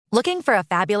Looking for a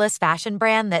fabulous fashion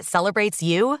brand that celebrates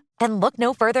you? Then look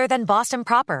no further than Boston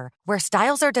Proper, where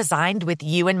styles are designed with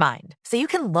you in mind, so you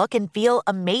can look and feel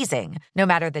amazing, no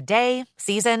matter the day,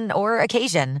 season, or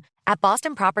occasion. At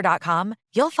bostonproper.com,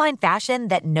 you'll find fashion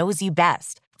that knows you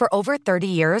best. For over 30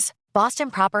 years,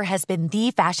 Boston Proper has been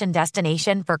the fashion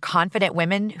destination for confident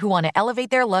women who want to elevate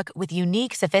their look with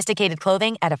unique, sophisticated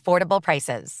clothing at affordable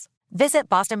prices. Visit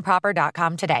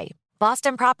bostonproper.com today.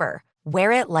 Boston Proper.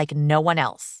 Wear it like no one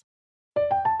else.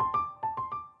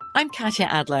 I'm Katya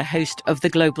Adler, host of The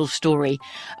Global Story.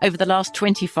 Over the last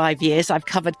 25 years, I've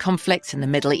covered conflicts in the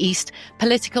Middle East,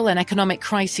 political and economic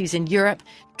crises in Europe,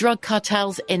 drug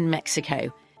cartels in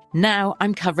Mexico. Now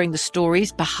I'm covering the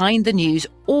stories behind the news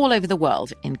all over the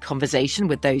world in conversation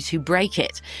with those who break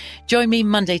it. Join me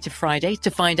Monday to Friday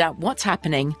to find out what's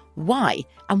happening, why,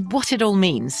 and what it all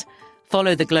means.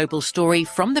 Follow The Global Story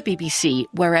from the BBC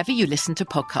wherever you listen to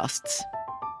podcasts.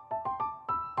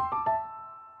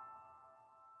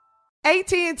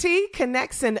 AT&T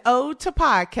connects an ode to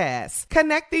podcasts.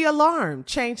 Connect the alarm.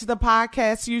 Change the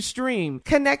podcast you stream.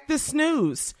 Connect the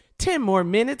snooze. 10 more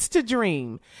minutes to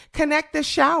dream. Connect the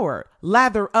shower.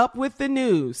 Lather up with the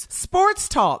news. Sports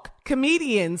talk,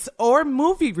 comedians, or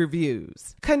movie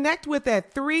reviews. Connect with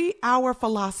that 3-hour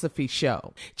philosophy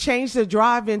show. Change the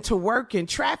drive into work in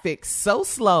traffic so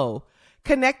slow.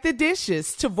 Connect the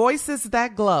dishes to voices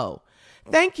that glow.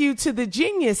 Thank you to the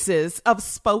geniuses of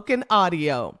spoken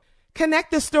audio.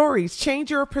 Connect the stories,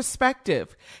 change your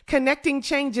perspective. Connecting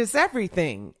changes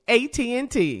everything.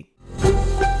 AT&T.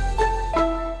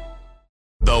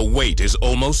 The wait is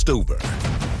almost over.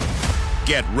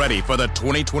 Get ready for the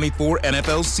 2024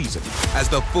 NFL season as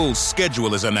the full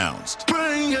schedule is announced.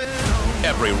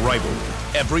 Every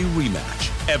rivalry, every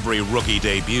rematch, every rookie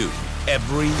debut,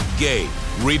 every game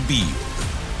revealed.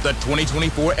 The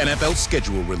 2024 NFL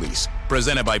schedule release,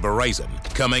 presented by Verizon,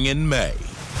 coming in May.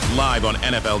 Live on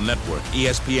NFL Network,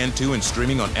 ESPN2, and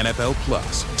streaming on NFL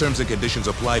Plus. Terms and conditions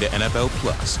apply to NFL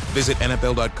Plus. Visit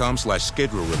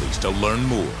NFL.com/schedule release to learn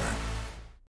more.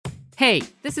 Hey,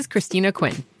 this is Christina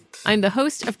Quinn. I'm the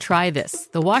host of Try This,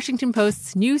 the Washington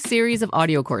Post's new series of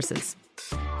audio courses.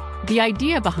 The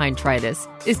idea behind Try This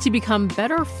is to become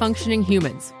better functioning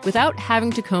humans without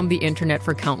having to comb the internet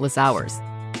for countless hours.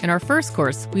 In our first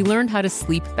course, we learned how to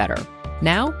sleep better.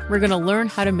 Now, we're going to learn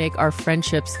how to make our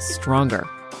friendships stronger.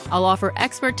 I'll offer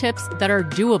expert tips that are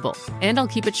doable, and I'll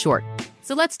keep it short.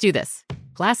 So let's do this.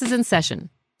 Class is in session.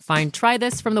 Find Try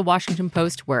This from the Washington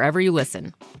Post wherever you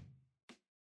listen.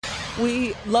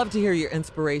 We love to hear your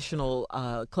inspirational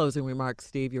closing remarks,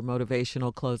 Steve, your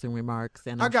motivational closing remarks.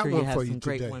 And I'm sure you have some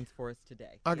great ones for us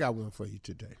today. I got one for you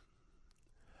today.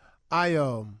 I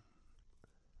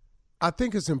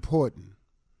think it's important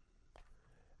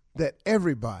that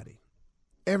everybody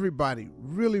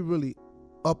really, really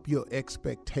up your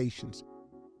expectations.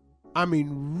 I mean,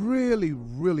 really,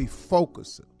 really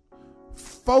focus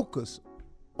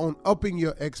on upping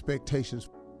your expectations.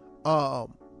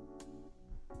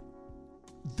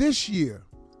 This year,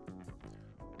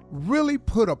 really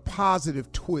put a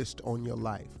positive twist on your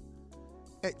life.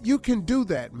 You can do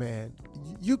that, man.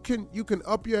 You can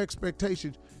up your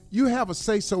expectations. You have a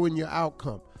say-so in your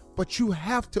outcome, but you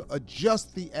have to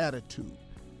adjust the attitude.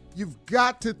 You've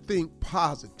got to think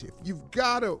positive. You've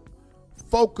got to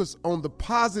focus on the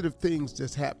positive things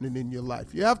that's happening in your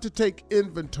life. You have to take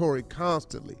inventory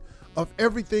constantly of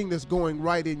everything that's going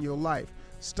right in your life.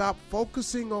 Stop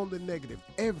focusing on the negative.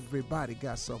 Everybody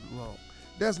got something wrong.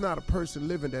 There's not a person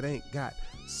living that ain't got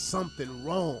something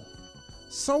wrong.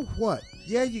 So what?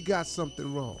 Yeah, you got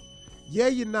something wrong. Yeah,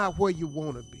 you're not where you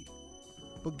want to be.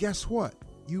 But guess what?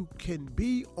 You can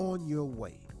be on your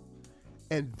way.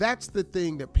 And that's the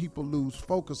thing that people lose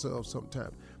focus of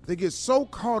sometimes. They get so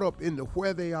caught up in the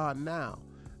where they are now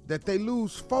that they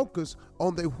lose focus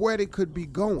on the where they could be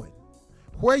going,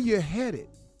 where you're headed.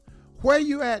 Where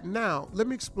you at now, let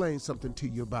me explain something to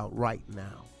you about right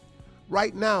now.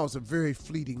 Right now is a very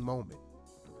fleeting moment.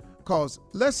 Because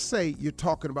let's say you're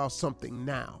talking about something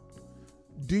now.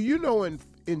 Do you know in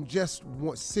just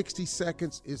 60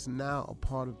 seconds is now a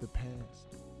part of the past?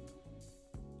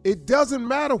 It doesn't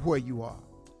matter where you are.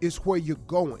 It's where you're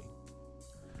going.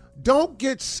 Don't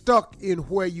get stuck in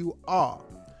where you are.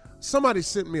 Somebody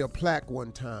sent me a plaque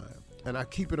one time, and I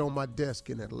keep it on my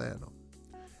desk in Atlanta.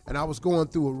 And I was going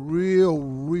through a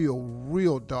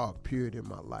real dark period in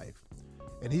my life.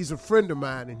 And he's a friend of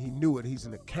mine, and he knew it. He's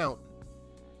an accountant.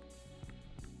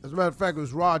 As a matter of fact, it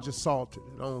was Roger Salter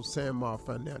that owns Sandmar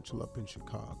Financial up in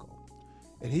Chicago.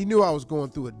 And he knew I was going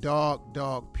through a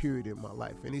dark period in my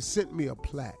life. And he sent me a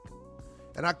plaque.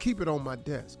 And I keep it on my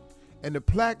desk. And the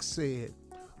plaque said,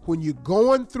 when you're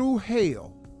going through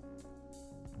hell,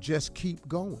 just keep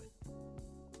going.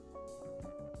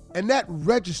 And that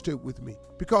registered with me,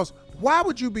 because why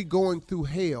would you be going through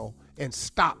hell and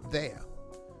stop there?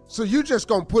 So you just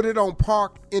gonna put it on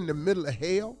park in the middle of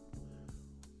hell?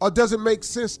 Or does it make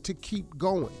sense to keep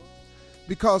going?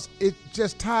 Because it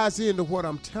just ties into what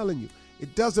I'm telling you.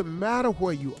 It doesn't matter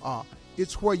where you are,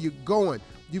 it's where you're going.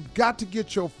 You've got to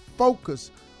get your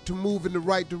focus to move in the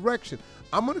right direction.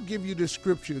 I'm gonna give you this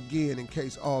scripture again in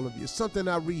case all of you. It's something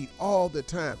I read all the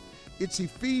time. It's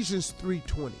Ephesians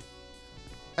 3:20.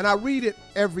 And I read it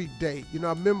every day.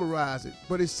 I memorize it.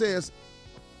 But it says,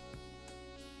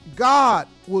 God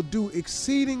will do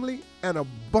exceedingly and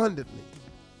abundantly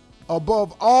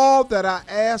above all that I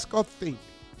ask or think,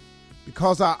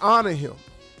 because I honor him.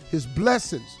 His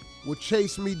blessings will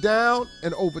chase me down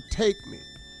and overtake me.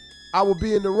 I will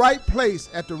be in the right place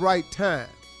at the right time.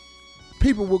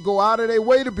 People will go out of their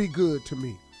way to be good to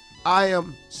me. I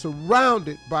am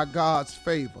surrounded by God's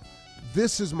favor.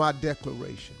 This is my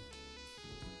declaration.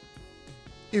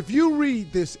 If you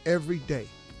read this every day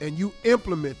and you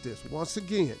implement this, once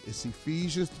again, it's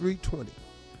Ephesians 3:20.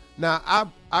 Now,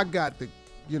 I got the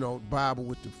Bible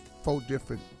with the 4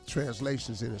 different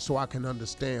translations in it so I can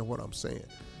understand what I'm saying.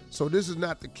 So this is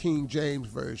not the King James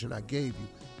version I gave you.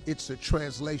 It's a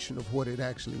translation of what it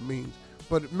actually means.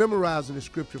 But memorizing the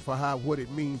scripture for what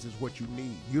it means is what you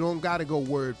need. You don't got to go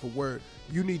word for word.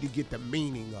 You need to get the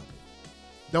meaning of it.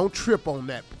 Don't trip on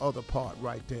that other part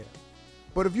right there.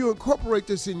 But if you incorporate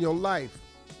this in your life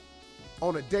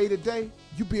on a day-to-day,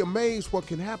 you'd be amazed what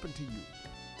can happen to you.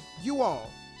 You all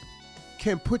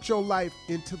can put your life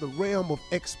into the realm of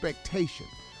expectation.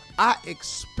 I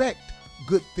expect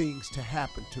good things to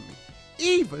happen to me.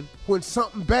 Even when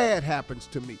something bad happens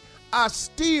to me, I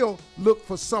still look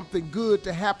for something good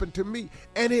to happen to me,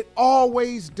 and it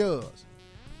always does.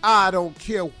 I don't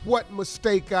care what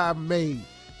mistake I made.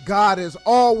 God has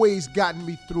always gotten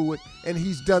me through it, and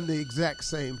he's done the exact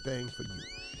same thing for you.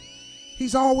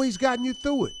 He's always gotten you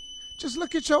through it. Just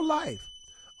look at your life.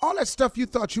 All that stuff you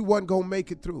thought you wasn't going to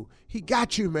make it through, he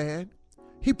got you, man.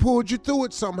 He pulled you through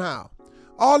it somehow.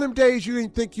 All them days you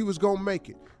didn't think you was going to make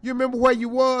it. You remember where you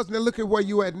was, and then look at where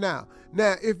you at now.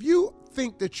 Now, if you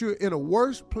think that you're in a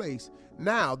worse place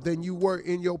now than you were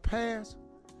in your past,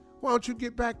 why don't you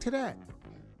get back to that?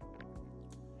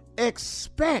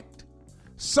 Expect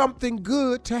something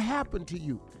good to happen to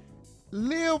you.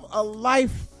 Live a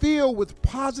life filled with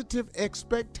positive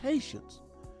expectations.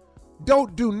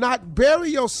 Do not bury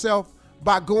yourself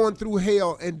by going through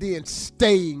hell and then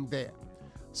staying there.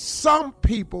 Some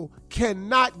people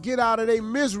cannot get out of their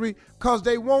misery because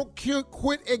they won't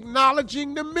quit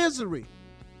acknowledging the misery.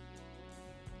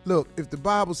 Look, if the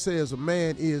Bible says a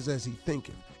man is as he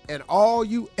thinketh, and all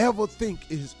you ever think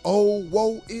is, oh,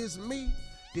 woe is me,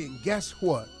 then guess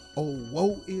what? Oh,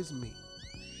 woe is me.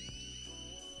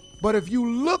 But if you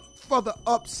look for the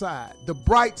upside, the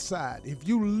bright side, if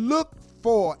you look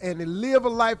for and live a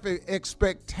life of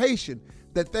expectation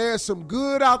that there's some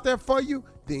good out there for you,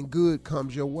 then good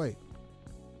comes your way.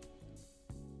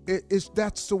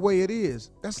 That's the way it is.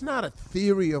 That's not a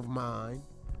theory of mine.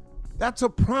 That's a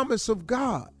promise of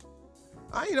God.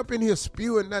 I ain't up in here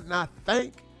spewing nothing I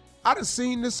think. I done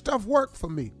seen this stuff work for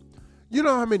me. You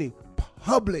know how many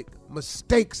public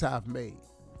mistakes I've made.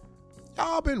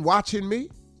 Y'all been watching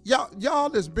me. Y'all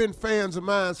that's been fans of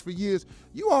mine for years,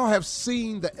 you all have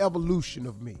seen the evolution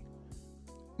of me.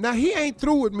 Now, he ain't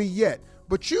through with me yet,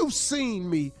 but you've seen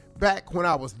me back when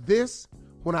I was this,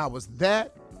 when I was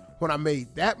that, when I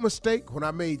made that mistake, when I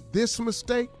made this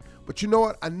mistake. But you know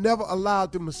what? I never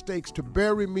allowed the mistakes to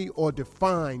bury me or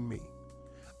define me.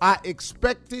 I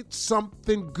expected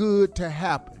something good to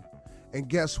happen. And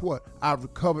guess what? I've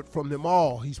recovered from them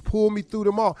all. He's pulled me through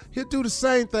them all. He'll do the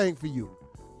same thing for you.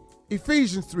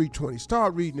 Ephesians 3:20.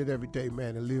 Start reading it every day,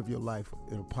 man, and live your life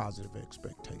in a positive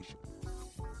expectation.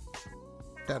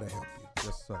 That'll help you.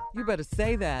 Yes, sir. You better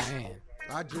say that. Man,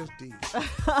 I just did.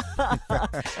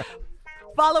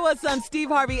 Follow us on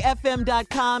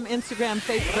SteveHarveyFM.com, Instagram,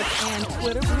 Facebook, and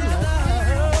Twitter.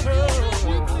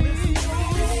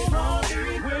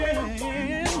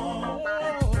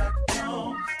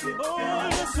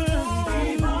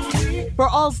 For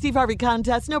all Steve Harvey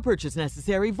contests, no purchase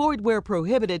necessary, void where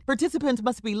prohibited. Participants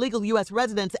must be legal U.S.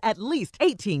 residents at least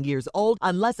 18 years old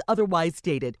unless otherwise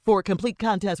stated. For complete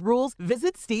contest rules,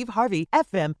 visit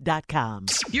SteveHarveyFM.com.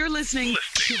 You're listening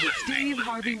to the Steve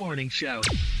Harvey Morning Show.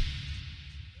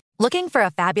 Looking for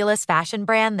a fabulous fashion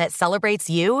brand that celebrates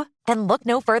you? Then look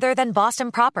no further than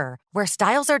Boston Proper, where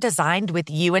styles are designed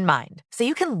with you in mind, so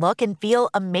you can look and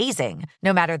feel amazing,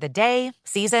 no matter the day,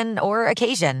 season, or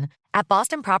occasion. At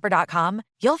BostonProper.com,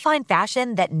 you'll find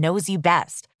fashion that knows you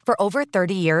best. For over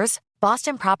 30 years,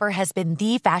 Boston Proper has been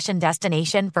the fashion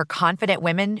destination for confident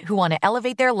women who want to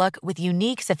elevate their look with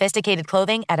unique, sophisticated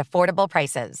clothing at affordable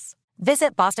prices.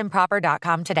 Visit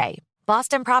bostonproper.com today.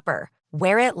 Boston Proper.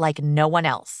 Wear it like no one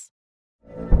else.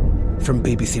 From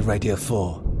BBC Radio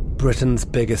 4, Britain's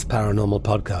biggest paranormal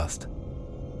podcast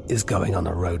is going on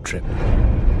a road trip.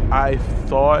 I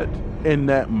thought in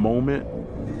that moment,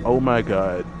 oh my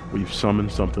God, we've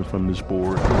summoned something from this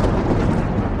board.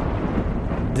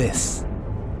 This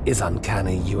is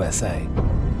Uncanny USA.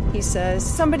 He says,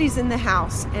 somebody's in the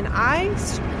house, and I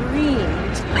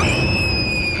screamed.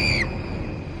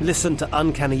 Listen to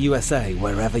Uncanny USA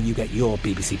wherever you get your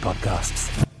BBC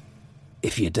podcasts,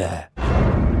 if you dare.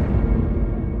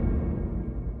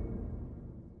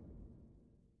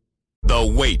 The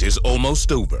wait is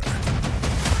almost over.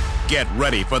 Get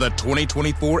ready for the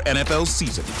 2024 NFL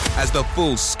season as the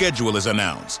full schedule is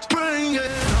announced.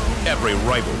 Every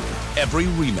rivalry, every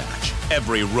rematch,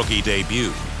 every rookie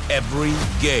debut, every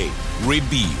game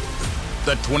revealed.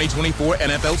 The 2024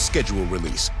 NFL schedule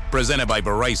release, presented by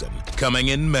Verizon, coming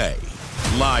in May.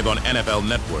 Live on NFL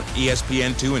Network,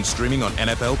 ESPN2, and streaming on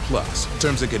NFL Plus.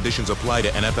 Terms and conditions apply to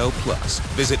NFL Plus.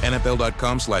 Visit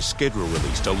NFL.com/schedule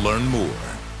release to learn more.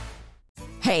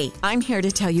 Hey, I'm here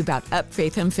to tell you about Up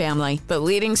Faith and Family, the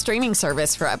leading streaming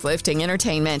service for uplifting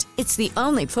entertainment. It's the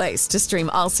only place to stream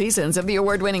all seasons of the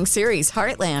award-winning series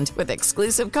Heartland with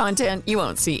exclusive content you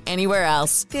won't see anywhere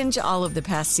else. Binge all of the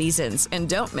past seasons and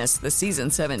don't miss the season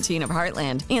 17 of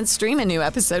Heartland and stream a new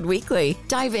episode weekly.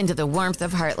 Dive into the warmth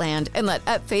of Heartland and let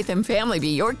Up Faith and Family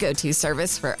be your go-to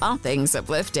service for all things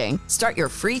uplifting. Start your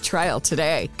free trial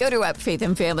today. Go to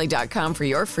upfaithandfamily.com for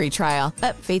your free trial.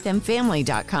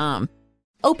 upfaithandfamily.com.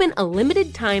 Open a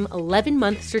limited-time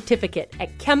 11-month certificate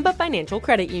at Kemba Financial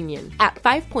Credit Union. At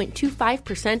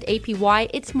 5.25% APY,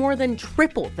 it's more than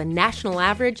triple the national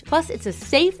average, plus it's a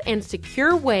safe and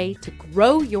secure way to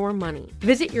grow your money.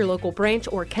 Visit your local branch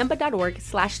or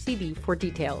kemba.org/cb for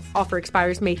details. Offer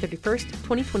expires May 31st,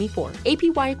 2024.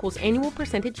 APY equals annual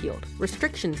percentage yield.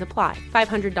 Restrictions apply.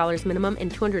 $500 minimum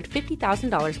and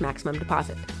 $250,000 maximum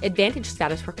deposit. Advantage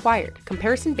status required.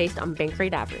 Comparison based on bank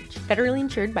rate average. Federally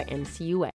insured by NCUA.